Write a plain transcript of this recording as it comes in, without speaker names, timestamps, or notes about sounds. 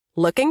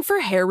Looking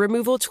for hair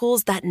removal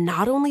tools that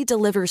not only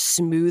deliver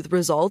smooth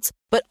results,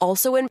 but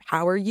also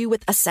empower you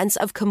with a sense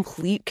of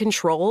complete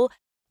control?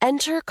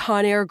 Enter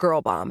Conair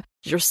Girl Bomb,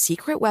 your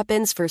secret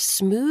weapons for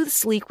smooth,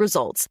 sleek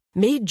results,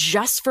 made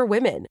just for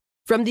women.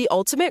 From the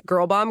ultimate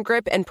Girl Bomb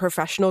grip and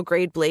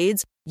professional-grade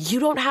blades, you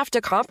don't have to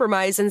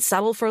compromise and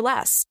settle for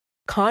less.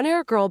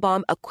 Conair Girl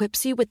Bomb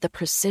equips you with the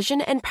precision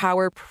and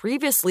power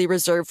previously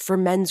reserved for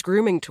men's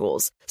grooming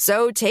tools.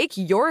 So take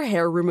your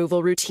hair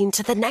removal routine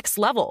to the next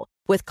level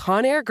with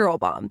Conair Girl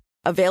Bomb.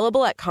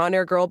 Available at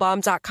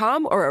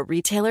ConairGirlBomb.com or a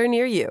retailer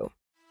near you.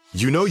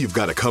 You know you've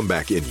got a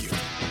comeback in you.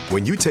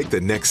 When you take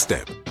the next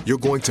step, you're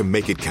going to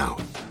make it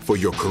count. For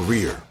your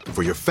career,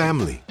 for your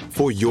family,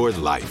 for your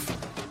life.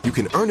 You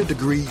can earn a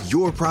degree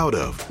you're proud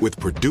of with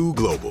Purdue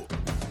Global.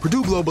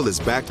 Purdue Global is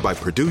backed by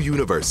Purdue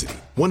University,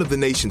 one of the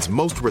nation's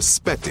most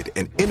respected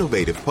and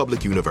innovative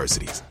public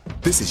universities.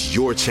 This is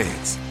your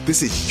chance.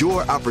 This is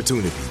your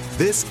opportunity.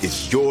 This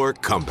is your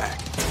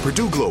comeback.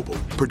 Purdue Global,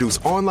 Purdue's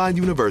online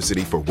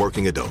university for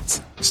working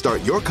adults.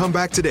 Start your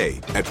comeback today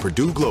at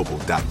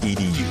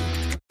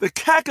purdueglobal.edu. The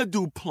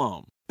Kakadu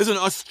plum is an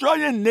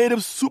Australian native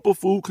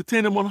superfood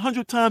containing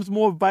 100 times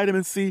more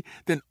vitamin C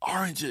than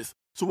oranges.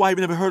 So why have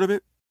you never heard of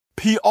it?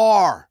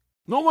 PR.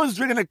 No one's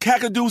drinking a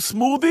Kakadu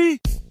smoothie?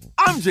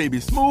 I'm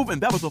JB Smoove, and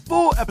that was a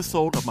full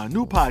episode of my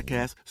new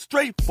podcast,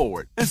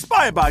 Straightforward,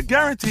 inspired by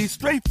guaranteed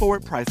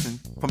straightforward pricing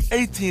from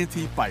AT&T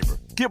Fiber.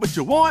 Get what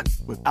you want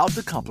without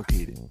the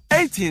complicated.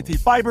 AT&T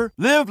Fiber,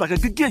 live like a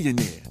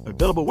gigillionaire.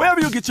 Available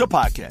wherever you get your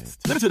podcasts.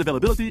 Limited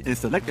availability in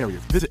select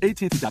areas. Visit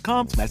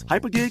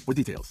AT&T.com/hypergig for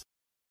details.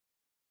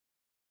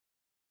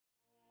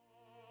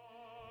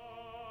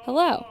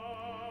 Hello.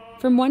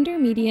 From Wonder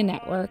Media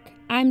Network,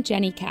 I'm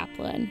Jenny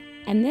Kaplan,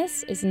 and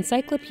this is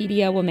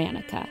Encyclopedia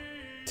Womanica.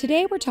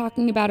 Today we're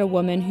talking about a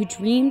woman who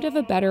dreamed of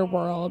a better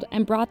world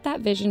and brought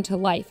that vision to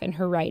life in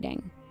her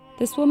writing.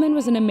 This woman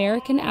was an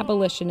American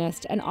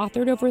abolitionist and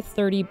authored over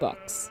 30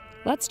 books.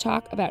 Let's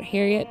talk about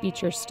Harriet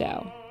Beecher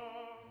Stowe.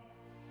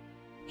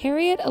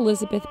 Harriet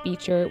Elizabeth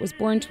Beecher was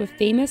born to a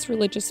famous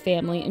religious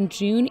family in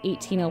June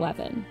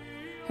 1811.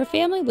 Her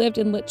family lived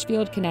in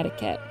Litchfield,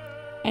 Connecticut,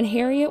 and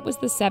Harriet was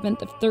the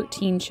seventh of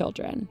 13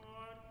 children.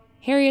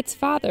 Harriet's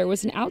father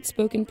was an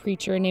outspoken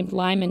preacher named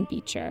Lyman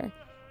Beecher,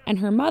 and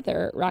her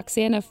mother,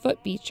 Roxana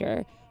Foote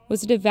Beecher,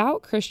 was a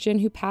devout Christian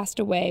who passed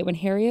away when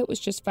Harriet was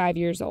just 5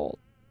 years old.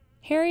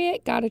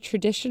 Harriet got a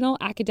traditional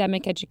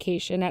academic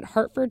education at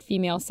Hartford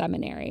Female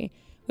Seminary,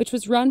 which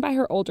was run by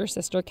her older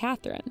sister,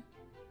 Catherine.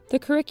 The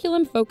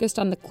curriculum focused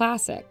on the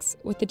classics,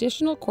 with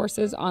additional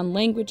courses on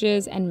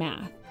languages and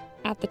math.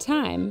 At the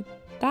time,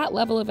 that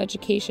level of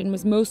education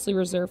was mostly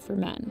reserved for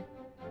men.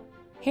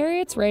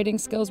 Harriet's writing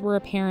skills were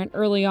apparent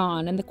early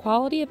on in the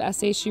quality of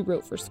essays she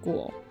wrote for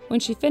school. When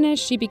she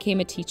finished, she became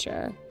a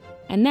teacher.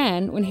 And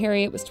then, when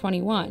Harriet was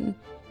 21,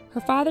 her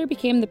father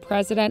became the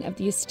president of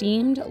the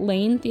esteemed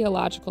Lane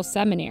Theological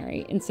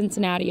Seminary in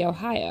Cincinnati,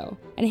 Ohio,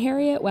 and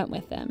Harriet went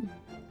with him.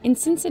 In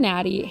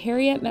Cincinnati,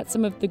 Harriet met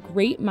some of the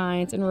great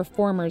minds and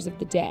reformers of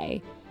the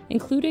day,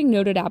 including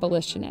noted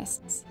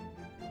abolitionists.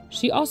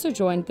 She also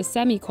joined the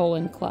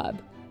Semicolon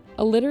Club,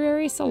 a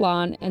literary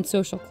salon and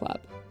social club.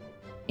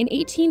 In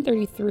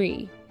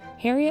 1833,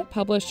 Harriet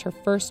published her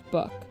first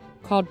book,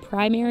 called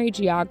Primary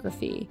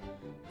Geography,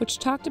 which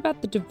talked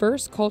about the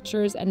diverse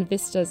cultures and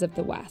vistas of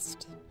the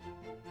West.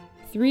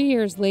 3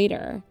 years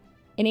later,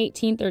 in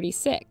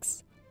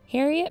 1836,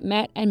 Harriet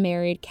met and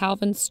married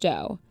Calvin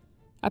Stowe,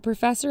 a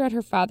professor at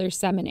her father's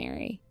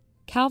seminary.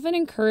 Calvin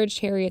encouraged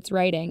Harriet's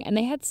writing, and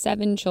they had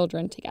 7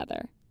 children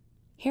together.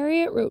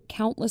 Harriet wrote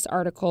countless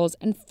articles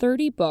and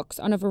 30 books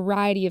on a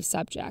variety of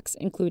subjects,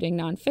 including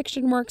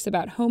nonfiction works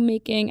about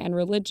homemaking and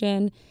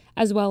religion,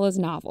 as well as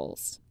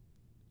novels.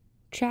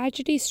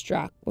 Tragedy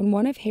struck when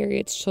one of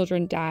Harriet's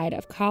children died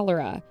of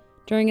cholera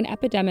during an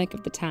epidemic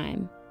of the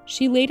time.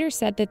 She later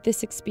said that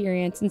this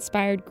experience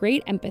inspired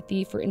great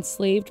empathy for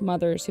enslaved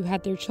mothers who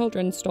had their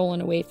children stolen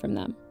away from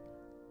them.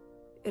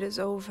 It is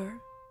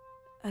over,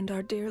 and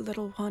our dear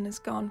little one is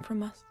gone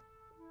from us.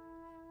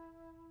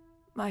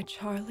 My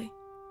Charlie.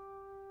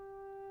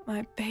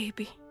 My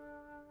baby,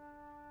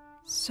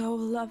 so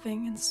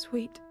loving and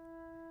sweet,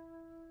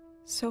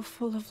 so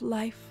full of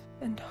life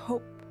and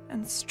hope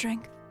and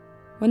strength.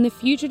 When the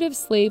Fugitive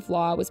Slave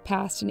Law was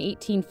passed in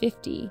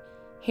 1850,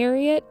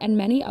 Harriet and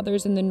many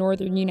others in the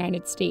northern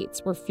United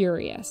States were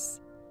furious.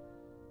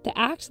 The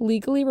act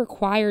legally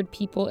required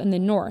people in the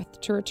North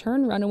to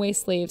return runaway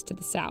slaves to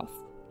the South.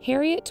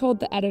 Harriet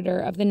told the editor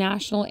of the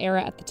National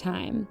Era at the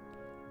time,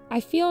 "I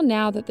feel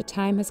now that the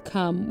time has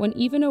come when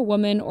even a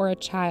woman or a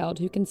child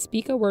who can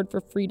speak a word for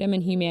freedom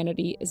and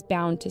humanity is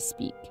bound to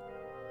speak.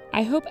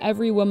 I hope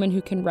every woman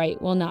who can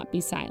write will not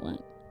be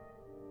silent."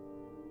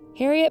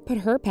 Harriet put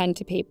her pen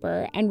to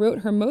paper and wrote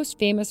her most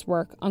famous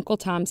work, Uncle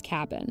Tom's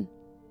Cabin.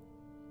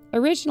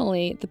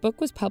 Originally, the book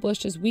was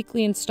published as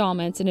weekly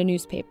installments in a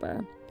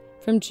newspaper,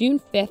 from June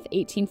 5,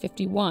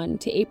 1851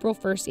 to April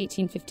 1,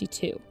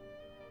 1852.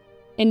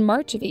 In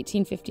March of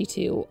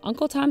 1852,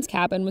 Uncle Tom's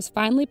Cabin was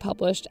finally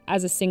published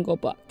as a single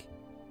book.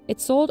 It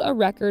sold a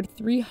record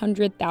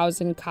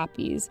 300,000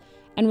 copies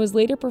and was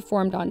later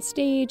performed on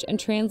stage and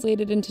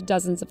translated into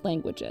dozens of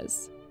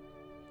languages.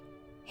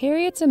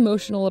 Harriet's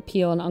emotional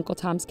appeal in Uncle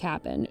Tom's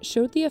Cabin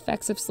showed the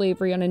effects of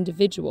slavery on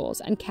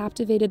individuals and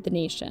captivated the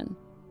nation.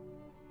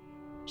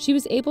 She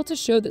was able to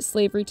show that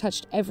slavery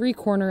touched every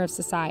corner of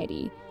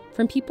society,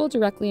 from people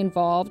directly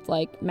involved,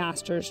 like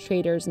masters,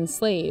 traders, and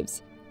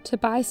slaves, to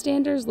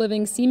bystanders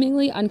living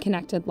seemingly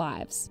unconnected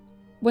lives.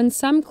 When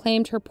some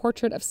claimed her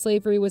portrait of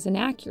slavery was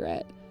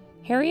inaccurate,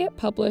 Harriet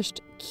published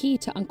Key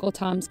to Uncle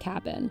Tom's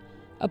Cabin,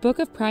 a book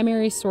of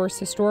primary source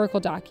historical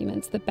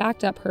documents that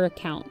backed up her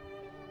account,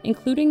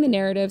 including the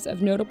narratives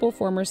of notable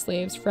former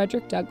slaves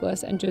Frederick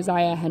Douglass and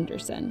Josiah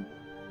Henderson.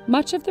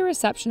 Much of the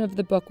reception of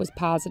the book was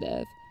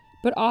positive,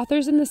 but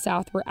authors in the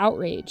South were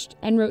outraged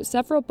and wrote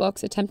several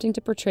books attempting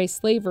to portray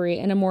slavery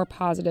in a more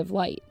positive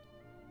light.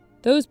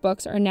 Those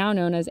books are now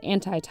known as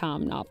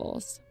anti-Tom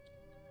novels.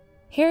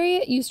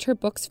 Harriet used her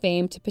book's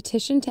fame to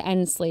petition to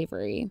end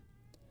slavery.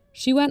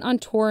 She went on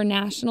tour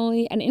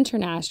nationally and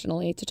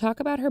internationally to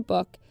talk about her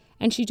book,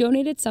 and she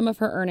donated some of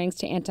her earnings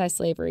to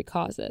anti-slavery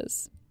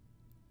causes.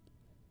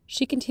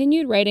 She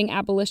continued writing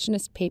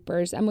abolitionist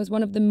papers and was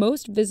one of the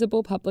most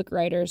visible public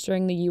writers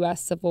during the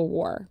U.S. Civil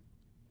War.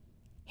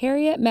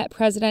 Harriet met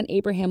President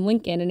Abraham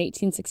Lincoln in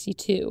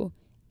 1862,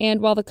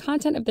 and while the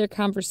content of their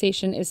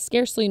conversation is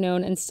scarcely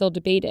known and still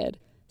debated,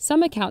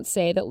 some accounts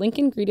say that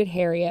Lincoln greeted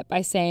Harriet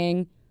by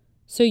saying,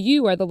 "So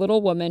you are the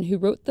little woman who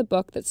wrote the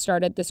book that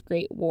started this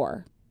great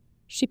war."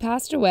 She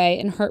passed away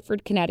in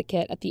Hartford,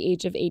 Connecticut at the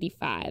age of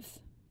 85.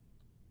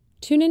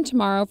 Tune in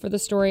tomorrow for the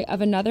story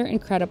of another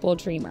incredible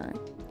dreamer.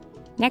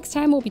 Next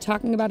time, we'll be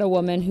talking about a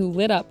woman who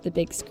lit up the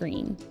big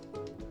screen.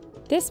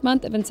 This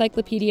month of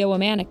Encyclopedia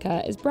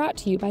Womanica is brought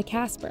to you by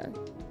Casper.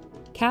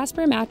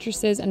 Casper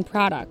mattresses and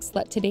products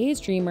let today's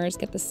dreamers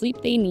get the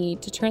sleep they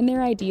need to turn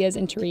their ideas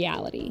into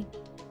reality.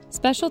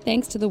 Special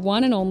thanks to the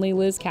one and only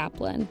Liz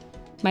Kaplan,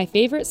 my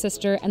favorite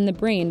sister and the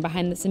brain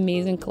behind this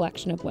amazing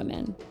collection of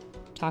women.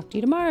 Talk to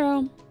you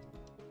tomorrow.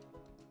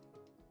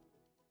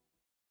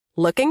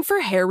 Looking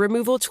for hair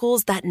removal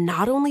tools that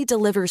not only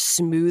deliver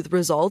smooth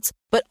results,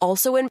 but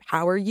also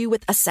empower you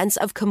with a sense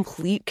of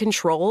complete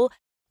control?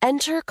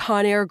 Enter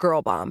Conair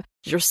Girl Bomb,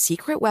 your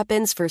secret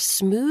weapons for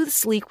smooth,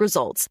 sleek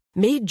results,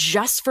 made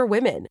just for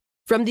women.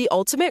 From the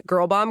ultimate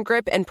Girl Bomb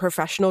grip and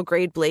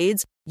professional-grade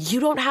blades, you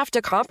don't have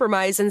to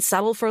compromise and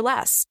settle for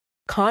less.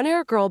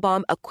 Conair Girl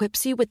Bomb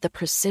equips you with the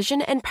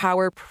precision and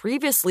power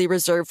previously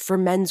reserved for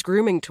men's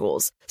grooming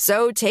tools.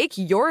 So take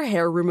your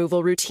hair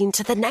removal routine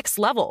to the next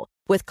level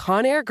with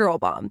Conair Girl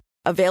Bomb.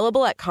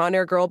 Available at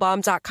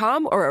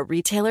ConairGirlBomb.com or a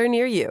retailer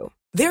near you.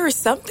 There are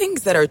some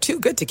things that are too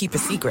good to keep a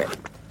secret.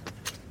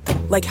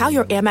 Like how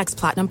your Amex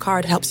Platinum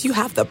card helps you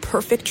have the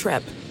perfect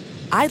trip.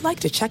 I'd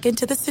like to check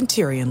into the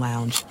Centurion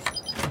Lounge.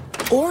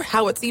 Or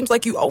how it seems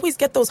like you always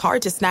get those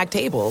hard-to-snag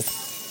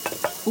tables.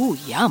 Ooh,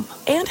 yum.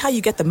 And how you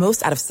get the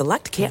most out of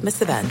select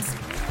can't-miss events.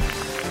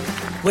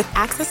 With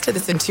access to the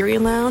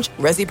Centurion Lounge,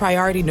 Resi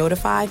Priority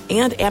Notify,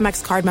 and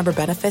Amex card member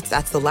benefits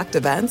at select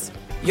events,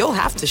 you'll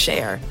have to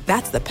share.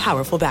 That's the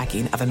powerful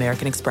backing of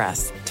American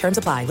Express. Terms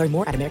apply. Learn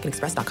more at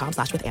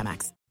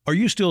americanexpress.com/withAmex. Are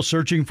you still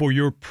searching for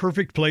your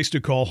perfect place to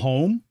call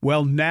home?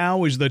 Well,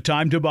 now is the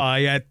time to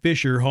buy at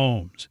Fisher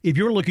Homes. If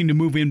you're looking to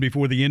move in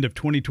before the end of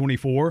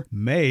 2024,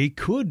 May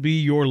could be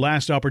your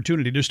last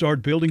opportunity to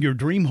start building your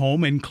dream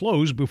home and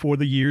close before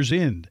the year's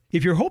end.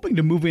 If you're hoping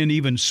to move in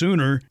even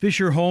sooner,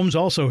 Fisher Homes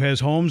also has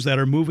homes that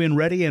are move-in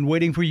ready and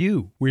waiting for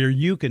you, where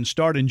you can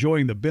start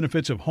enjoying the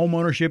benefits of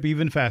homeownership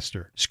even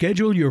faster.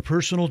 Schedule your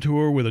personal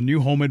tour with a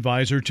new home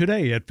advisor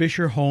today at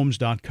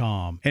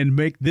FisherHomes.com and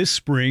make this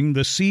spring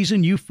the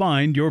season you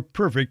find your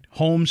perfect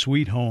home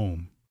sweet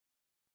home.